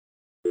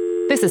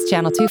This is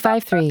Channel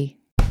 253.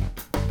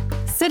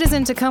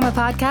 Citizen Tacoma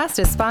podcast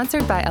is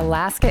sponsored by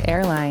Alaska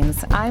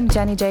Airlines. I'm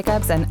Jenny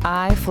Jacobs and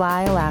I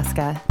fly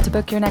Alaska. To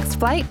book your next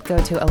flight, go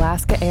to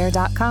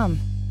alaskaair.com.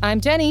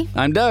 I'm Jenny.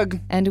 I'm Doug.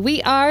 And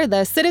we are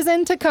the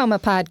Citizen Tacoma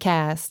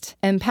podcast,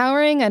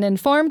 empowering an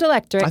informed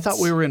electorate. I thought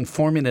we were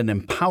informing an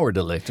empowered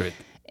electorate.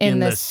 In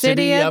the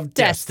city of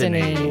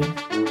destiny.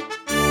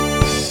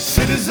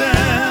 Citizen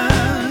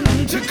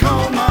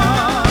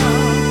Tacoma,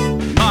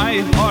 my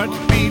heart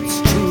beats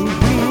true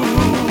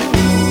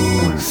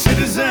blue.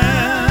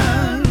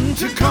 Citizen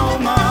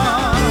Tacoma,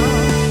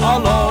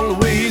 I'll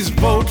always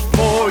vote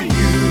for you.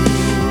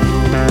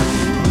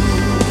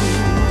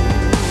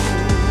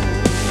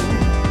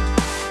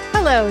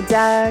 Hello,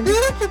 Doug.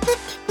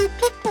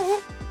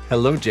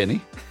 Hello,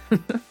 Jenny.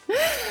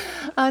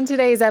 On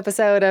today's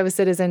episode of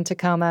Citizen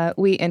Tacoma,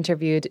 we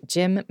interviewed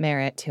Jim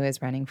Merritt, who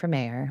is running for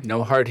mayor.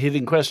 No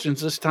hard-hitting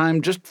questions this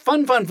time, just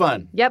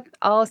fun. Yep,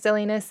 all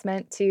silliness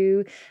meant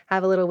to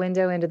have a little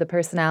window into the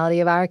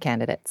personality of our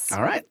candidates.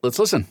 All right, let's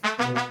listen.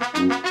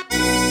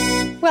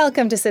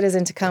 Welcome to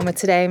Citizen Tacoma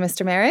today,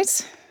 Mr.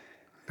 Merritt.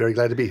 Very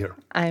glad to be here.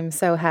 I'm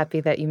so happy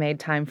that you made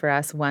time for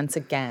us once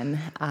again.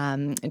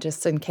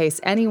 Just in case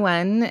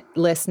anyone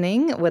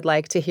listening would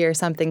like to hear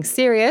something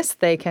serious,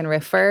 they can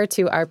refer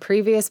to our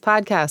previous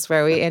podcast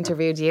where we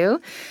interviewed you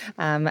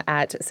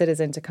at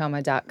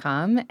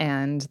citizentacoma.com.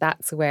 And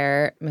that's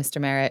where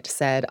Mr. Merritt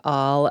said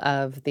all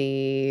of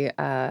the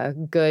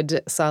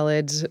good,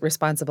 solid,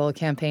 responsible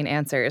campaign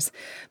answers.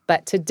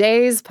 But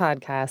today's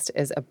podcast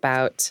is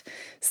about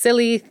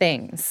silly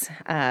things,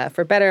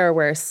 for better or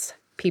worse.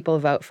 People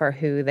vote for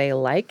who they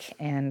like,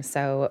 and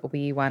so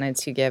we wanted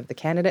to give the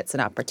candidates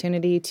an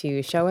opportunity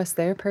to show us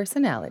their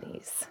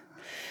personalities.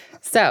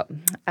 So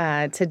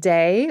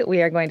today we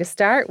are going to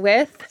start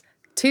with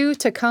 2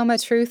 Tacoma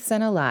truths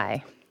and a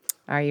lie.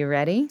 Are you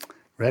ready?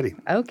 Ready.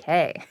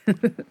 Okay.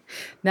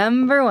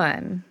 Number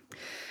 1.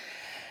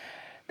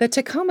 The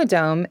Tacoma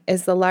Dome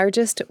is the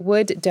largest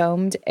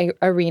wood-domed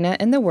arena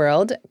in the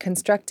world,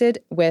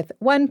 constructed with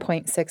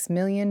 1.6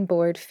 million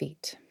board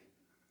feet.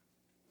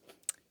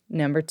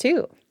 Number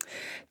 2,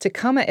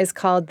 Tacoma is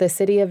called the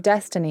City of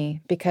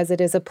Destiny because it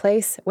is a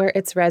place where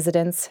its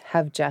residents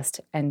have just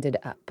ended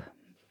up.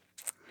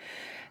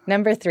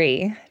 Number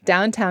 3,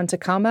 downtown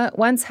Tacoma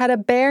once had a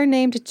bear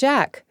named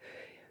Jack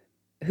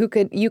who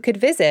you could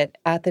visit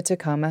at the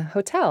Tacoma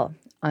Hotel.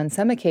 On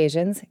some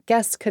occasions,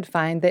 guests could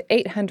find the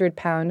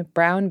 800-pound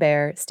brown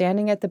bear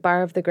standing at the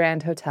bar of the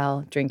Grand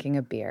Hotel drinking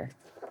a beer.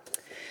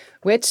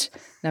 Which,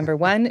 number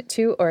 1,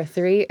 2, or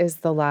 3 is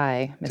the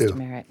lie, Mr. 2.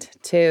 Merritt?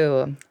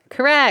 2.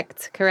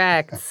 Correct.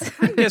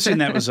 I'm guessing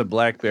that was a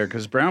black bear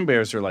because brown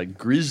bears are like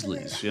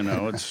grizzlies, you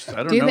know.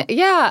 I don't know.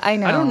 Yeah, I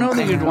know. I don't know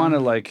that you'd want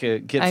to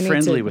get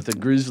friendly with a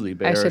grizzly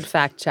bear. I should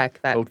fact check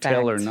that hotel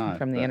fact or not,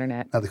 from the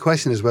internet. Now, the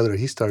question is whether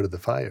he started the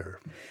fire.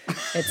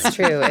 It's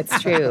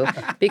true.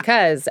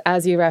 Because,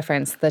 as you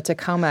referenced, the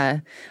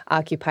Tacoma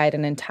occupied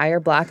an entire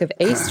block of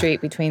A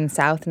Street between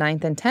South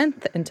 9th and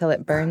 10th until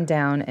it burned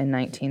down in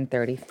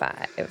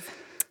 1935.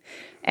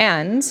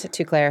 And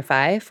to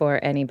clarify for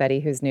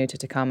anybody who's new to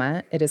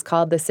Tacoma, it is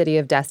called the City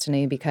of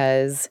Destiny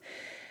because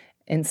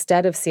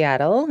instead of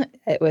Seattle,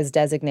 it was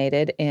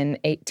designated in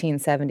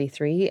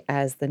 1873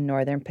 as the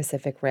Northern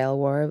Pacific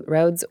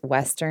Railroad's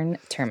western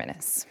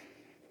terminus.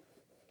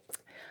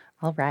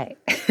 All right.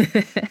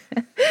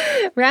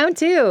 Round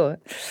 2.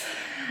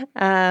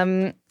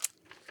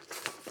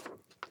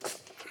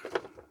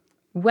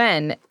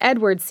 When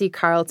Edward C.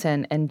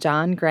 Carleton and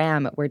John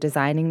Graham were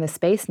designing the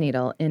Space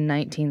Needle in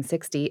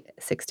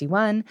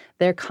 1960-61,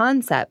 their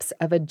concepts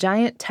of a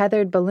giant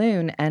tethered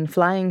balloon and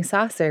flying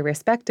saucer,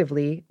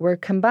 respectively, were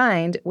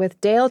combined with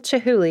Dale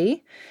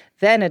Chihuly,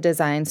 then a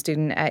design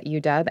student at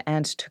UW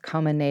and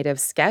Tacoma native,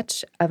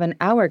 sketch of an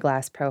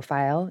hourglass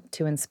profile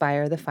to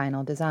inspire the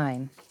final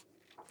design.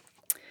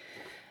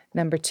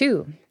 Number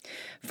 2,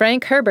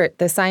 Frank Herbert,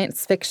 the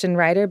science fiction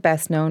writer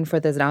best known for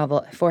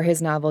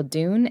his novel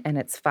Dune and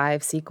its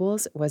 5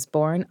 sequels, was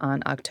born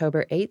on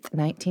October 8,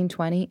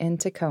 1920 in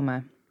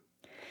Tacoma.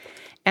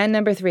 And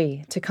number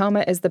 3,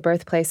 Tacoma is the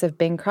birthplace of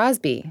Bing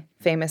Crosby,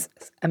 famous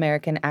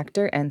American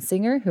actor and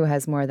singer who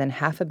has more than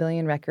 500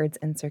 million records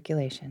in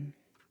circulation.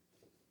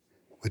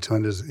 Which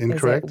one is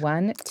incorrect? Is it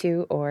 1,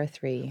 2, or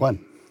 3?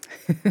 1.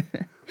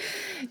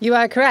 You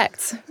are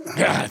correct.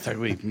 Yeah, I thought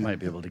we might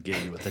be able to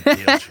get you with a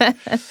deal.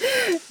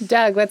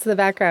 Doug, what's the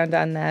background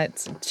on that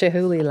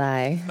Chihuly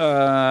lie?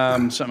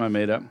 Something I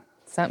made up.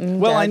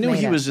 Well, I knew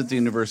he was at the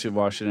University of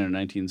Washington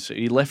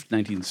he left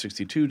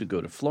 1962 to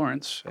go to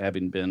Florence,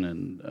 having been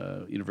in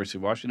University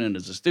of Washington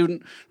as a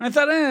student. And I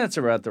thought, that's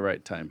about the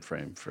right time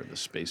frame for the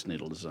Space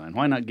Needle design.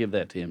 Why not give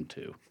that to him,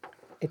 too?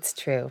 It's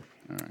true.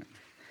 All right.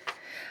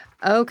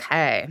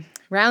 Okay,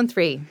 round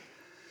 3.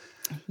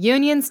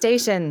 Union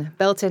Station,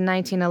 built in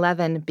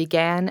 1911,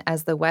 began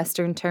as the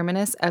western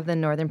terminus of the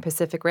Northern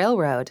Pacific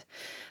Railroad.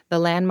 The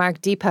landmark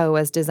depot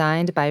was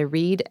designed by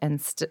Reed and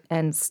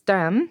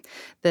Sturm,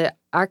 the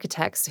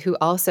architects who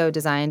also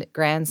designed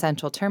Grand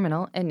Central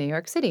Terminal in New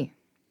York City.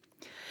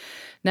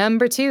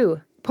 Number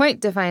 2,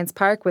 Point Defiance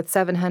Park, with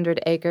 700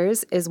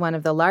 acres, is one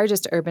of the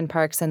largest urban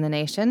parks in the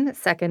nation,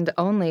 second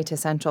only to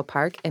Central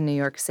Park in New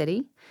York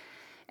City.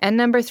 And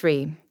number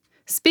 3,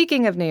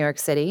 speaking of New York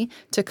City,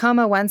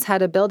 Tacoma once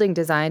had a building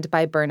designed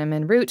by Burnham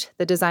and Root,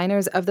 the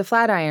designers of the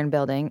Flatiron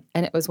Building,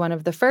 and it was one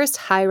of the first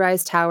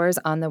high-rise towers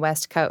on the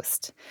West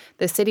Coast.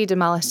 The city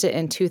demolished it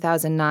in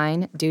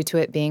 2009 due to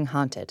it being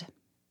haunted.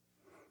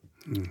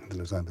 The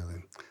design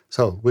building.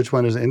 So, which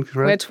one is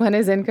incorrect? Which one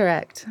is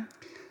incorrect?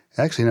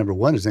 Actually, number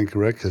 1 is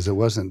incorrect because it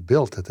wasn't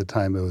built at the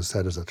time it was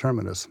set as a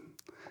terminus.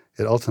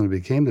 It ultimately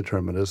became the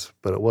terminus,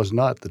 but it was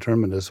not the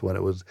terminus when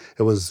it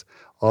was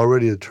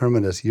already the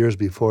terminus years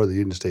before the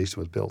Union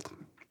Station was built.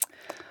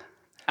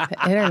 The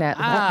internet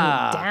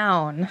let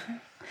me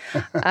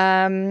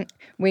down.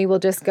 We will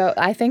just go.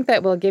 I think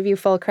that we'll give you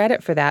full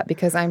credit for that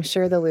because I'm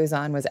sure the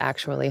Luzon was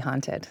actually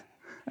haunted.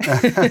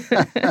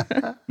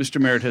 Mr.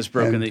 Merritt has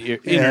broken the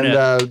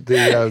internet.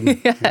 And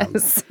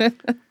Yes.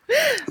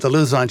 the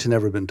Luzon should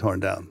never have been torn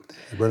down.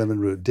 Burnham and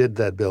Root did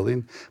that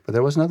building, but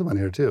there was another one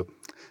here too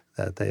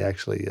that they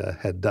actually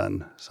had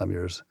done some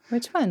years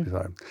Which one?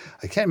 before.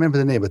 I can't remember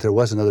the name, but there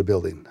was another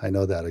building. I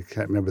know that. I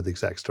can't remember the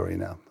exact story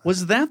now.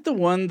 Was that the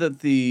one that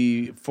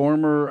the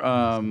former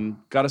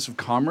goddess of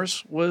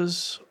commerce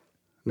was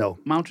No.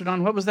 mounted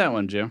on? What was that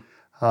one, Jim?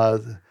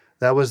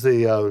 That was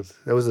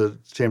the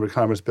Chamber of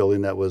Commerce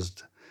building that was,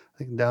 I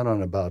think, down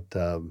on about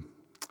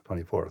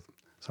 24th,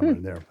 somewhere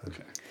in there.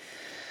 Okay.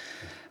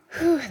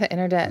 Whew, the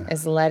internet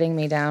is letting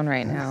me down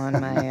right now on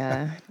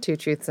my 2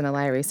 truths and a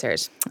lie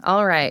research.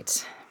 All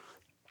right.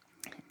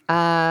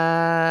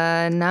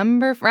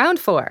 Round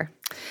 4.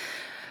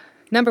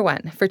 Number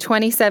 1, for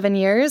 27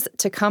 years,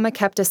 Tacoma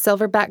kept a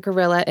silverback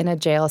gorilla in a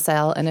jail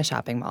cell in a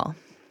shopping mall.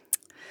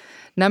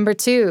 Number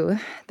 2,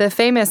 the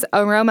famous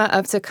Aroma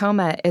of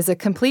Tacoma is a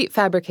complete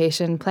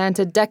fabrication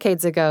planted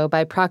decades ago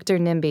by Procter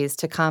NIMBYs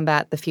to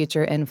combat the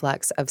future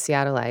influx of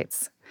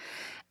Seattleites.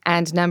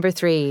 And number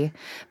 3,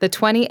 the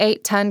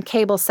 28-ton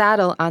cable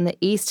saddle on the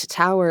east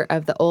tower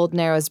of the Old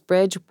Narrows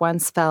Bridge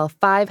once fell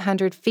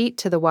 500 feet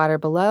to the water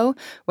below,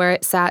 where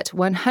it sat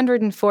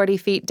 140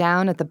 feet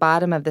down at the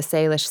bottom of the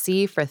Salish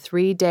Sea for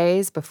 3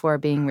 days before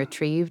being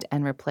retrieved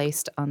and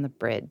replaced on the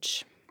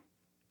bridge.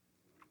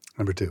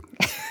 Number 2.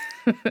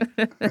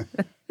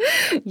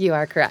 You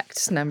are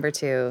correct. Number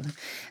 2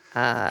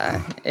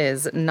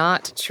 is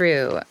not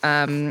true.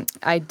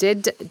 I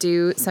did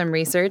do some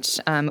research.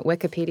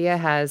 Wikipedia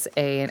has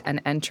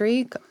an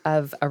entry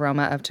of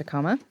Aroma of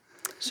Tacoma,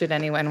 should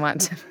anyone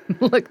want to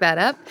look that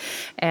up.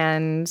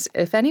 And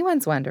if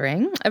anyone's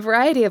wondering, a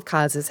variety of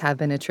causes have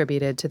been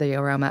attributed to the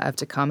Aroma of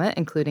Tacoma,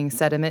 including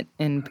sediment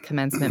in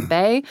Commencement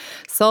Bay,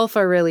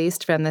 sulfur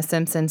released from the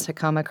Simpson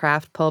Tacoma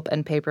Craft Pulp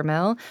and Paper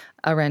Mill,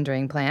 a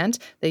rendering plant,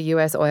 the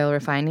U.S. oil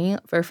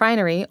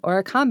refinery, or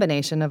a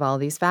combination of all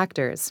these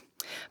factors.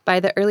 By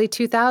the early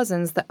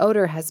 2000s, the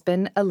odor has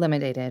been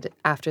eliminated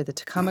after the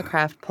Tacoma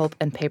Craft Pulp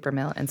and Paper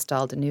Mill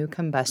installed new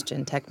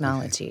combustion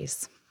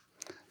technologies.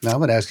 Now I'm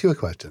going to ask you a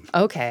question.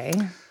 Okay.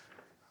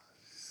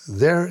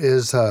 There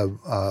is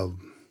some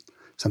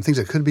things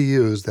that could be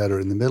used that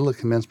are in the middle of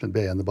Commencement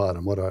Bay on the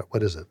bottom.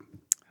 What is it?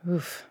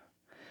 Oof.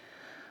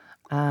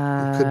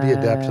 It could be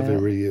adaptively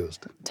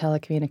reused.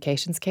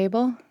 Telecommunications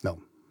cable? No.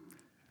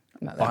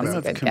 No, Bottom that's a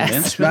of good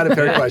Commencement. guess. Not a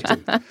fair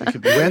question.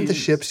 Could be When the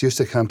used. ships used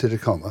to come to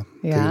Tacoma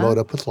to Yeah. load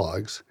up with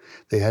logs,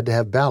 they had to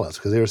have ballast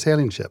because they were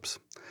sailing ships.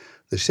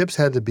 The ships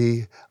had to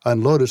be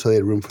unloaded so they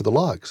had room for the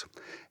logs.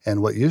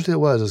 And what usually it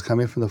was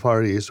coming from the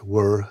Far East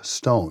were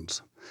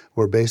stones,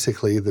 were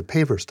basically the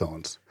paver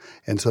stones.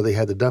 And so they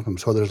had to dump them.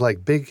 So there's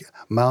like big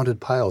mounted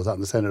piles out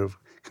in the center of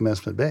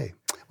Commencement Bay,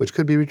 which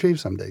could be retrieved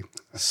someday.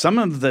 Some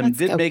of them Let's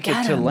did go make it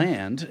get to 'em.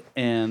 land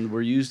and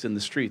were used in the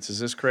streets. Is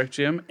this correct,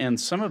 Jim? And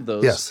some of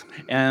those, Yes.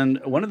 And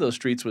one of those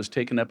streets was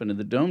taken up into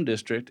the Dome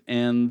District,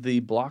 and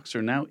the blocks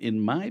are now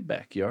in my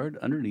backyard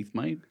underneath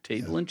my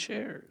table and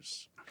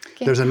chairs.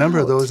 Get There's a number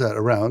of out. those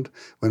around.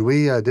 When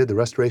we did the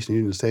restoration of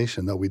Union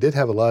Station, though, we did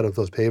have a lot of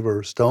those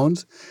paver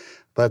stones,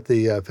 but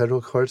the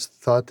federal courts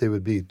thought they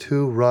would be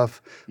too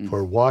rough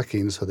for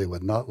walking, so they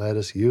would not let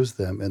us use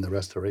them in the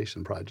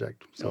restoration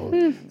project.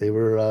 So they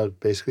were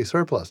basically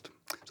surplused.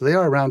 So they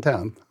are around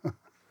town. Well,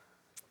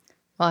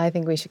 I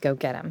think we should go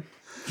get them.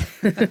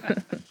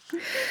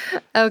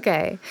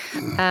 Okay.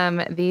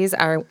 These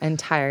are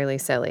entirely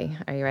silly.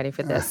 Are you ready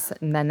for this?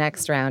 The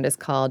next round is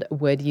called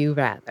Would You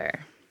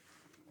Rather?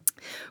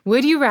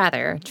 Would you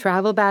rather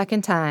travel back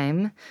in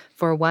time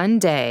for one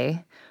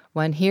day,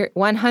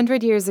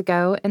 100 years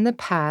ago in the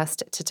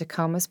past to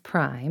Tacoma's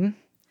prime?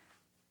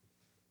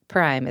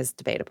 Prime is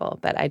debatable,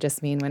 but I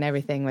just mean when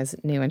everything was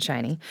new and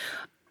shiny.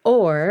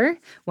 Or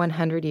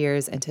 100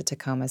 years into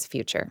Tacoma's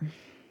future.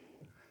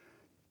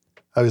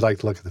 I would like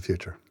to look at the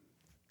future.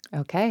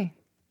 Okay.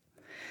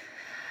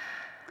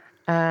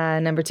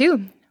 Number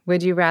 2,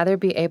 would you rather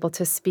be able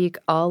to speak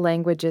all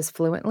languages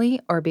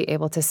fluently or be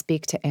able to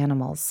speak to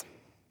animals?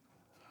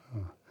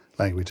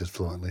 Languages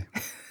fluently.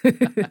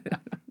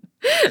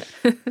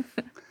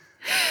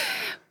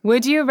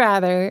 Would you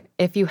rather,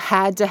 if you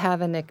had to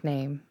have a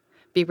nickname,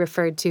 be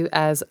referred to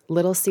as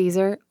Little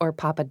Caesar or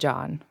Papa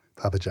John?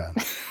 Papa John.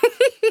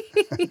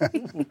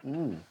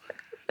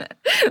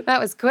 That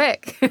was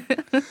quick.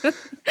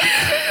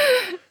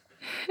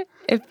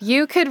 If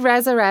you could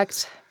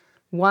resurrect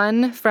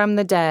one from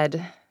the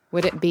dead,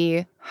 would it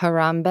be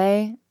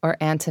Harambe or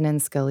Antonin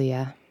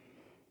Scalia?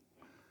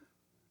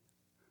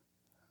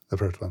 The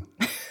first one.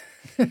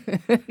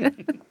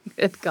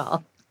 Good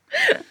call.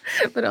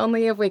 But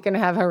only if we can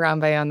have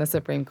Harambe on the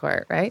Supreme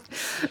Court, right?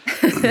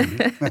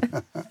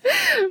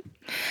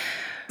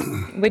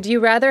 Would you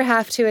rather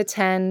have to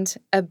attend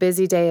a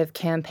busy day of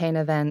campaign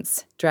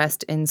events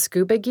dressed in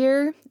scuba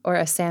gear or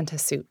a Santa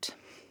suit?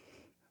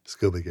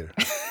 Scuba gear.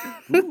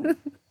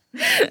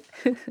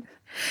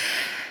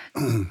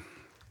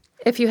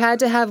 If you had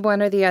to have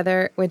one or the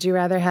other, would you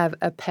rather have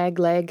a peg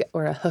leg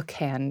or a hook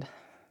hand?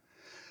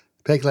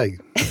 Peg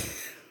leg.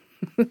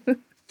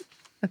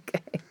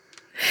 Okay.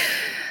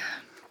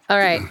 All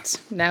right.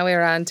 Now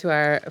we're on to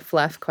our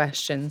fluff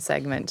question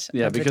segment.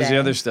 Yeah, of because the day.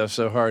 other stuff's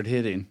so hard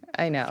hitting.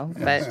 I know,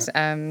 but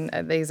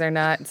these are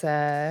not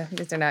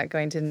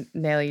going to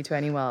nail you to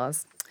any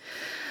walls.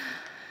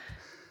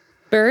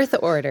 Birth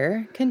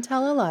order can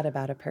tell a lot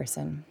about a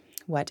person.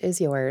 What is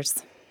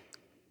yours?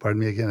 Pardon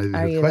me again. I didn't Are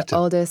hear the you question. the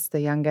oldest,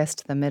 the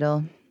youngest, the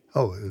middle?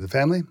 Oh, the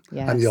family?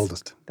 Yes. I'm the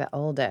oldest. The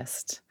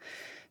oldest.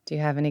 Do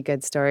you have any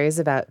good stories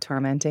about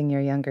tormenting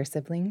your younger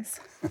siblings?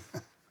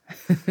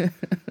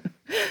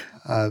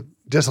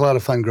 Just a lot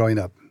of fun growing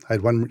up. I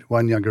had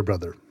one younger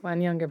brother.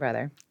 One younger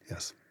brother.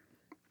 Yes.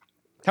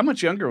 How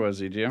much younger was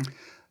he, Jim?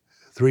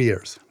 3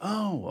 years.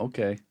 Oh,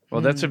 okay.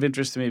 Well, that's of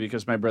interest to me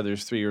because my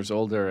brother's 3 years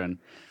older. And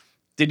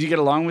did you get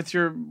along with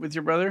your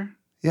brother?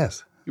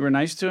 Yes. You were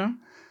nice to him?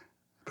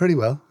 Pretty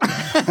well.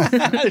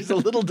 There's a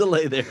little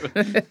delay there.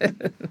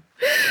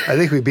 I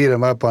think we beat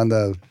him up on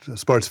the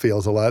sports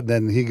fields a lot.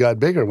 Then he got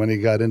bigger when he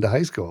got into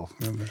high school.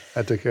 And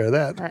I took care of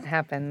that. That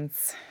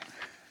happens.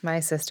 My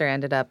sister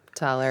ended up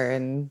taller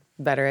and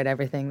better at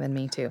everything than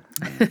me, too.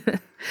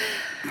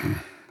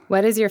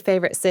 What is your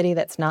favorite city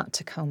that's not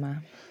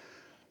Tacoma?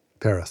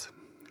 Paris.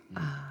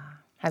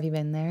 Have you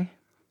been there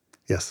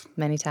Yes.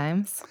 many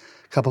times?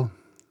 Couple.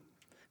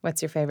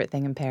 What's your favorite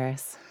thing in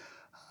Paris?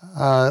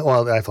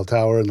 Well, the Eiffel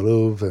Tower and the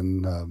Louvre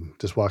and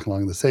just walking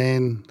along the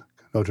Seine,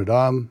 Notre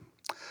Dame.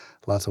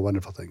 Lots of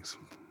wonderful things.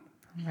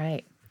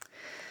 Right.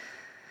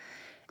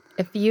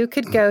 If you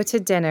could go to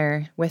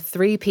dinner with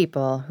 3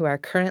 people who are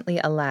currently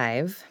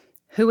alive,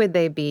 who would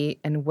they be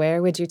and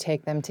where would you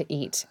take them to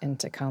eat in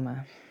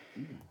Tacoma?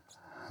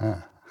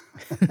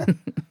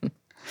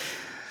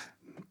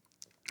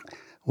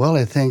 Well,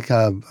 I think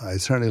I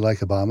certainly like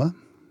Obama.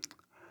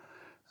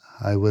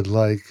 I would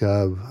like,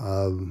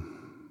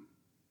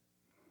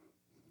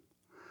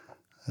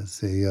 let's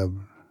see, what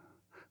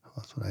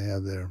else would I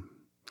have there?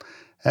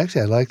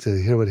 Actually, I'd like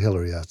to hear what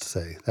Hillary has to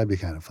say. That'd be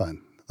kind of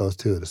fun, those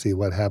two, to see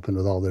what happened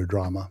with all their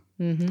drama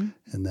in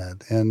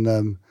that. And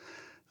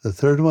the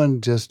third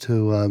one, just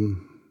to,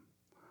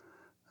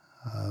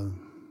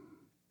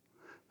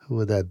 who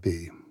would that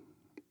be?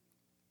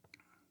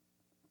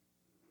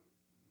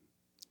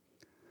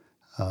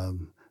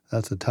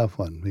 That's a tough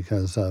one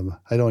because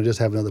I don't just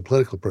have another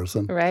political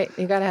person. Right?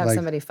 You got to have Like-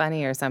 somebody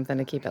funny or something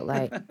to keep it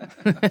light.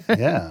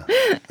 Yeah,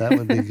 that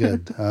would be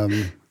good.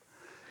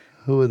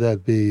 Who would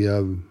that be?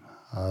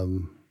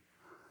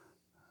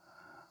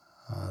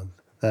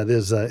 That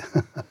is,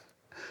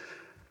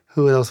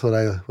 who else would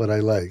I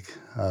like?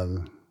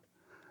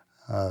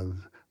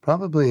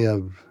 Probably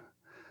a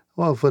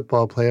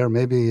football player.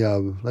 Maybe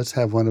let's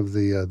have one of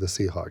the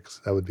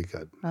Seahawks. That would be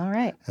good. All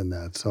right. In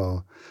that,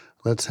 so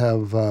let's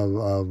have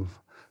the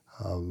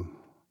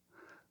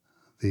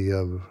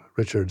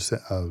Richard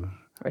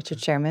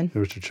Sherman.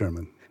 Richard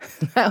Sherman.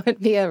 That would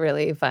be a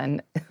really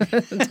fun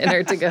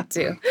dinner to go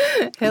to.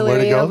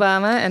 Hillary go?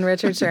 Obama and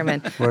Richard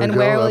Sherman. And To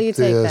where go will up you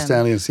to, take them?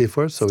 Stanley and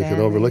Seaforth, so we could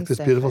Stanley overlook and this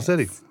beautiful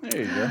city. Seaforth.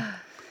 There you go.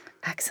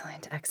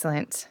 Excellent,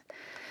 excellent.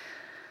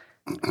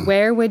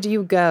 Where would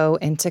you go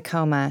in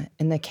Tacoma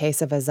in the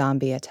case of a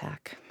zombie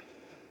attack?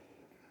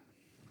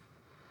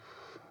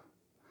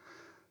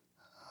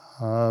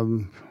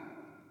 Probably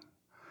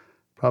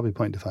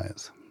Point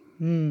Defiance.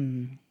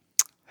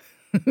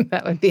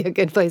 That would be a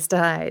good place to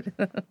hide.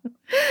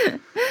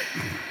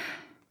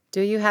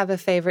 Do you have a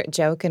favorite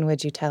joke and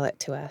would you tell it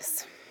to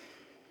us?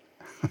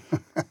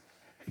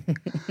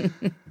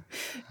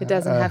 It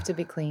doesn't have to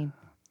be clean.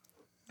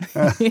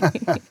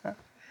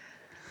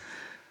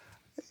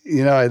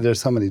 You know,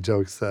 there's so many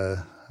jokes.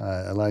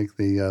 I like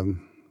the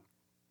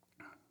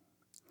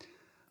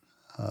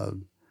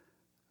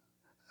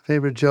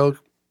favorite joke.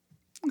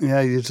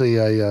 Yeah,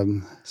 usually I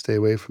stay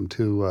away from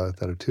two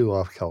that are too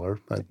off color.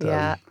 But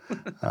Yeah.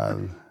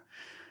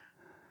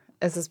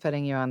 This is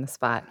putting you on the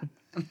spot.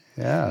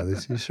 yeah,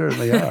 you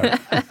certainly are.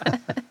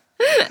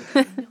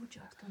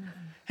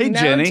 Hey, No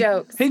Jenny.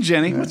 jokes. Hey,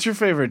 Jenny. What's your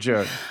favorite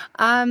joke?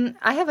 I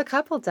have a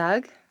couple,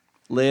 Doug.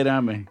 Lay it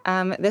on me.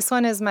 This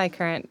one is my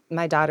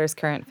daughter's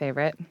current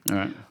favorite. All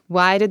right.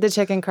 Why did the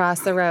chicken cross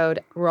the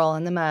road, roll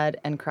in the mud,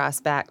 and cross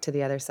back to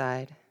the other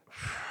side?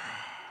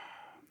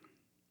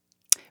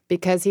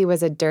 Because he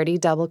was a dirty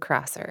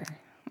double-crosser.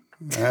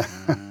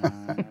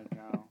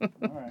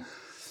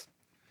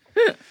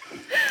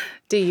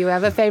 Do you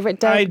have a favorite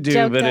joke? I do,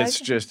 joke, but Doug?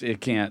 it's just,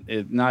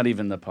 not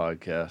even the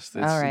podcast. It's,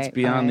 All right, it's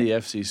beyond all the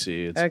right.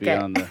 FCC. It's Okay.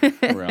 beyond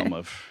the realm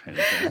of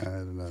anything. I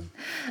don't know.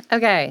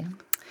 Okay.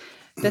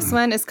 This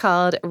one is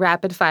called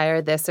Rapid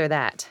Fire This or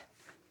That.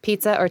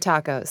 Pizza or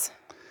tacos?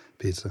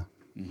 Pizza.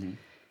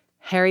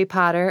 Harry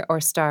Potter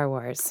or Star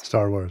Wars?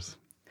 Star Wars.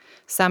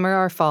 Summer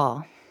or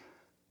fall?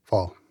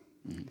 Fall.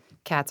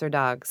 Cats or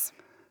dogs?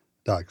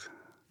 Dogs.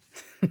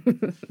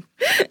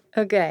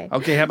 Okay.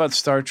 Okay, how about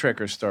Star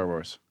Trek or Star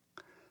Wars?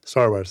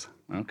 Star Wars.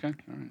 Okay,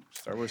 all right.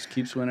 Star Wars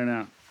keeps winning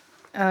out.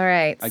 All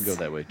right. I go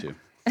that way too.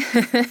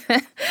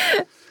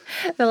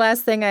 The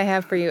last thing I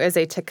have for you is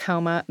a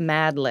Tacoma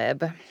Mad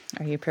Lib.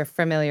 Are you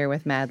familiar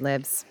with Mad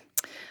Libs?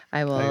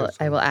 I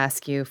will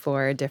ask you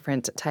for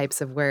different types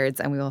of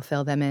words, and we will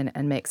fill them in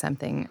and make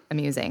something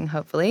amusing,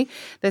 hopefully.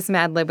 This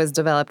Mad Lib was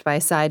developed by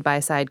Side by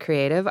Side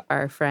Creative,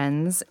 our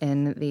friends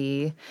in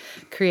the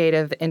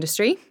creative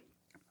industry.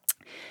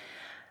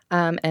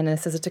 And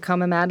this is a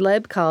Tacoma Mad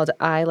Lib called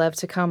I Love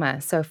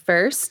Tacoma. So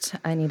first,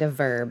 I need a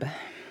verb.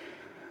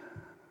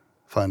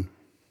 Fun.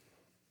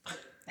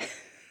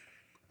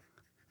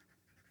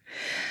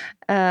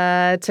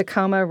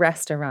 Tacoma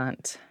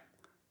Restaurant.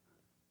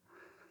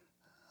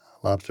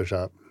 Lobster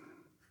shop.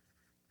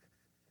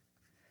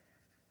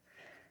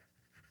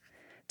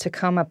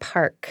 Tacoma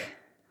Park.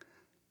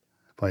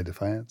 Point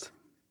Defiance.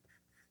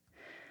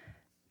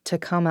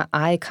 Tacoma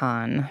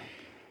Icon.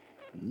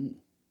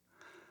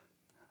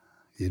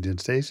 Union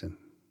Station.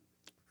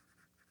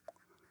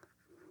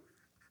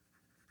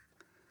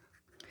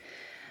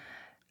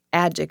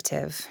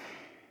 Adjective.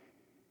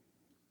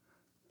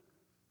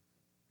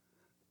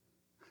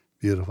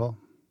 Beautiful.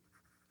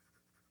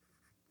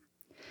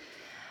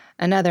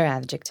 Another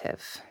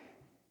adjective.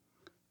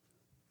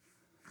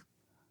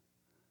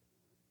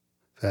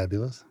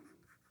 Fabulous.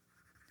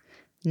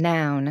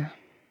 Noun.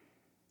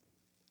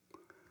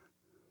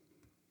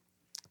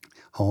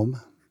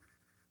 Home.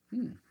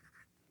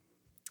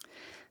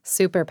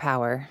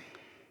 Superpower.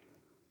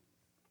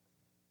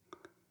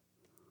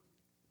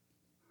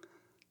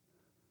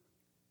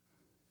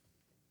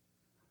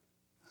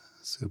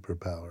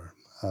 Superpower.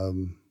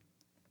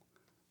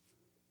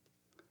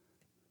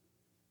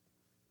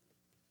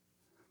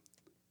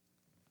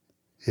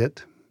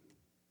 Hit.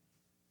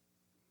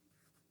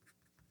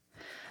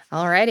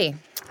 Alrighty,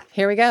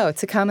 here we go.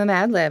 Tacoma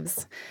Mad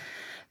Libs.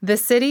 The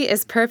city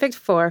is perfect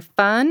for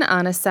fun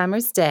on a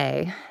summer's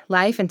day.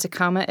 Life in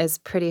Tacoma is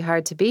pretty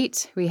hard to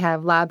beat. We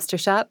have Lobster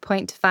Shop,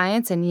 Point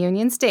Defiance, and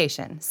Union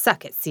Station.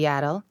 Suck it,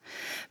 Seattle.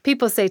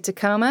 People say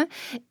Tacoma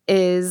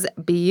is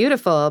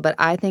beautiful, but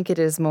I think it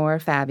is more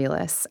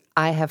fabulous.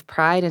 I have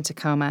pride in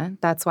Tacoma.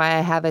 That's why I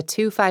have a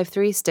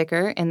 253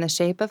 sticker in the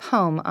shape of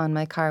home on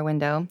my car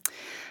window.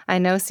 I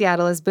know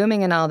Seattle is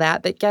booming and all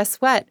that, but guess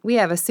what? We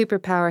have a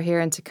superpower here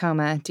in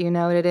Tacoma. Do you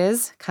know what it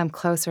is? Come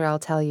closer, I'll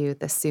tell you.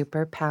 The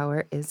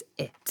superpower is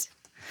it.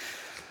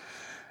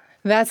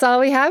 That's all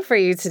we have for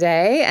you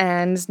today,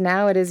 and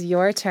now it is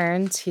your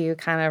turn to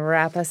kind of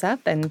wrap us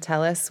up and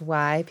tell us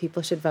why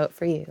people should vote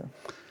for you.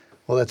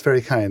 Well, that's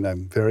very kind.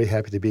 I'm very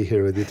happy to be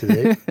here with you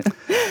today.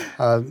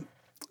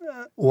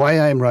 Why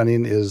I'm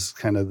running is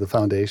kind of the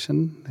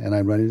foundation, and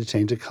I'm running to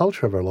change the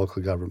culture of our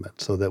local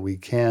government so that we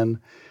can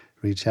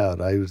reach out.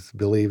 I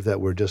believe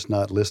that we're just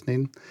not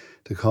listening.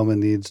 Tacoma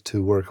needs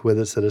to work with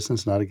its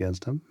citizens, not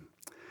against them.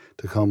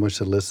 Tacoma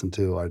should listen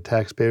to our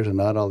taxpayers and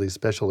not all these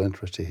special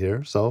interests you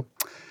hear. So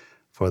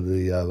for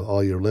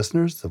all your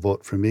listeners, the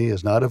vote for me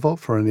is not a vote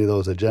for any of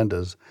those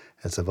agendas.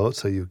 It's a vote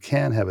so you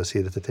can have a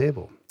seat at the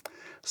table.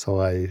 So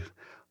I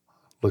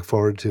look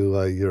forward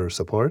to your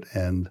support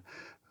and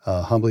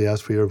humbly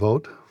ask for your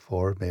vote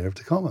for Mayor of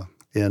Tacoma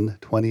in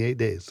 28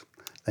 days.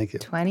 Thank you.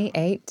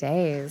 28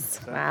 days.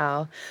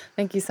 Wow.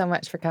 Thank you so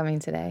much for coming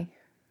today.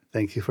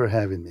 Thank you for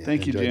having me.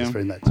 Thank you, Enjoyed this Jim.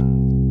 very much.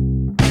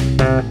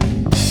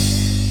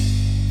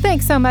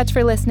 Thanks so much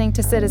for listening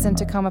to Citizen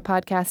Tacoma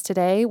Podcast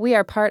today. We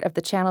are part of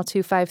the Channel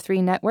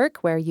 253 network,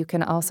 where you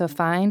can also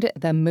find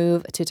the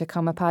Move to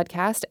Tacoma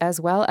podcast,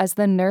 as well as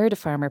the Nerd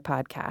Farmer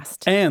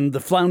podcast. And the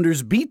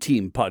Flounders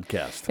B-Team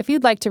podcast. If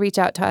you'd like to reach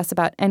out to us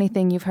about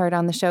anything you've heard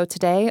on the show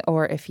today,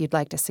 or if you'd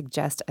like to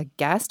suggest a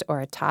guest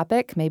or a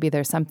topic, maybe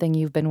there's something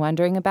you've been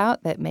wondering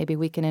about that maybe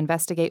we can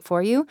investigate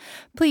for you,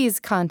 please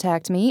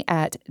contact me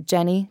at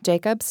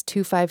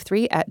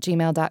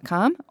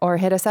jennyjacobs253@gmail.com or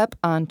hit us up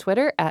on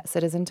Twitter at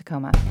Citizen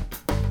Tacoma.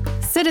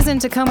 Citizen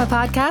Tacoma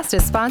Podcast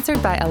is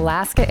sponsored by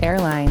Alaska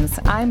Airlines.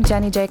 I'm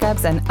Jenny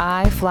Jacobs, and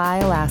I fly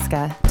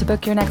Alaska. To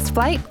book your next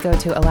flight, go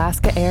to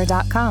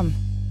alaskaair.com.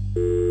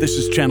 This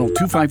is Channel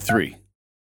 253.